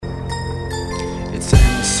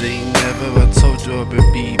Say never, I told you I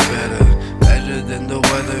would be better. Better than the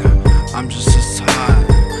weather, I'm just as hot.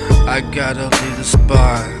 I gotta leave the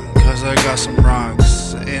spot, cause I got some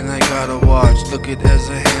rocks. And I gotta watch, look it as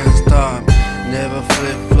a hand stop. Never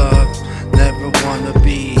flip-flop, never wanna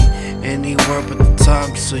be anywhere but the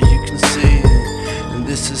top so you can see. And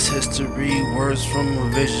this is history, words from a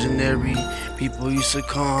visionary. People used to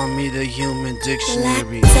call me the human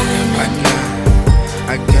dictionary.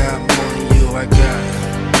 I got more than you, I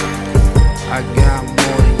got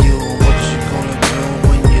more than you. What you gonna do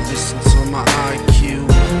when you listen to my IQ?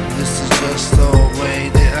 This is just the way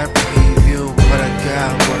that I preview. But I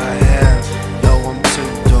got what I have, yo, I'm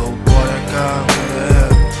too dope. What I got, what I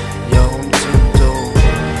have, yo, I'm too dope.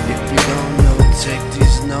 If you don't know, take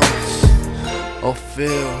these notes or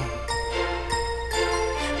feel.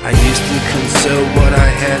 I used to conceal what I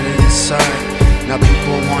had inside. Now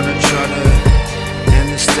people wanna try to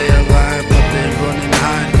stay alive, but they run and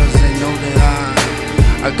hide cause they know that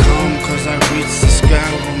I come cause I reach the sky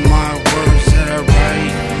with my words that I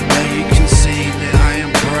write. Now you can see that I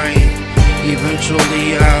am bright.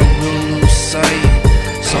 Eventually I will lose sight.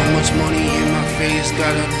 So much money in my face,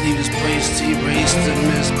 gotta leave this place to erase the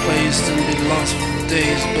misplaced and be lost for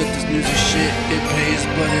days. But this music shit, it pays,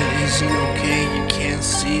 but it isn't okay. You can't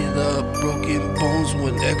see the broken bones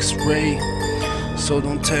with x-ray. So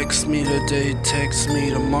don't text me today, text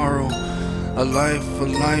me tomorrow. A life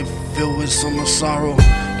filled with so much sorrow.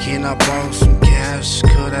 Can I borrow some cash?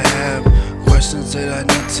 Could I have questions that I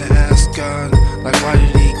need to ask God? Like why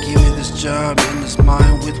did he give me this job in this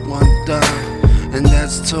mind with one dime? And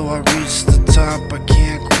that's till I reach the top, I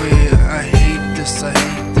can't quit. I hate this, I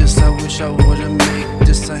hate this. I wish I wouldn't make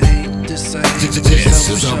this. I hate this, I hate this. This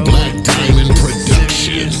is a Black Diamond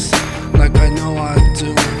production. Like I know I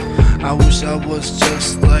do. I wish I was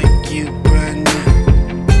just like you, brand new.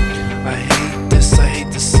 I hate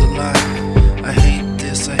this a lot. I hate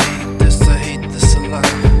this, I hate this, I hate this a lot.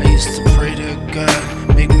 I used to pray to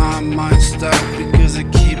God, make my mind stop, because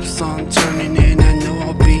it keeps on turning, and I know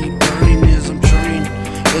I'll be burning as I'm turning.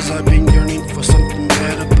 Cause I've been yearning for something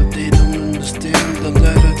better, but they don't understand the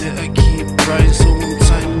letter that I keep writing. So I'm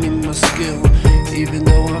tightening my skill, even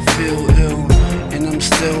though I feel ill. And I'm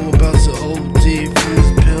still about to OD from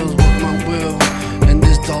these pills with my will. And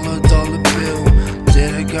this dollar bill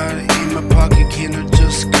that I got in my pocket. Can I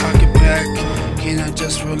just cock it back? Can I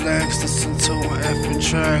just relax, listen to an effing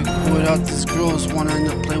track without these girls wanting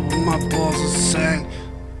to play with my balls and sack?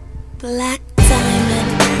 Black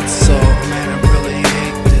Diamond. So man, I really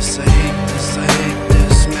hate this, I hate this, I hate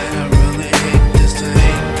this. Man, I really hate this, I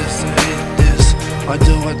hate this, I hate this. Why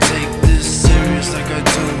do I take this serious like I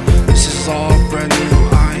do? This is all brand new.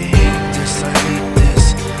 I hate this, I hate this.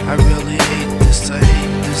 I really hate this, I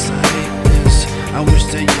hate this, I hate this. I wish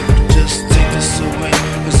that you would just take this away,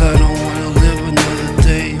 cause I don't wanna live another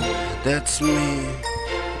day. That's me,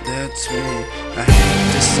 that's me. I hate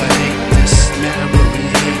this, I hate this. Man, I really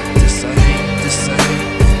hate this, I hate this, I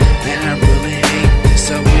hate this. Man, I really hate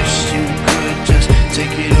this. I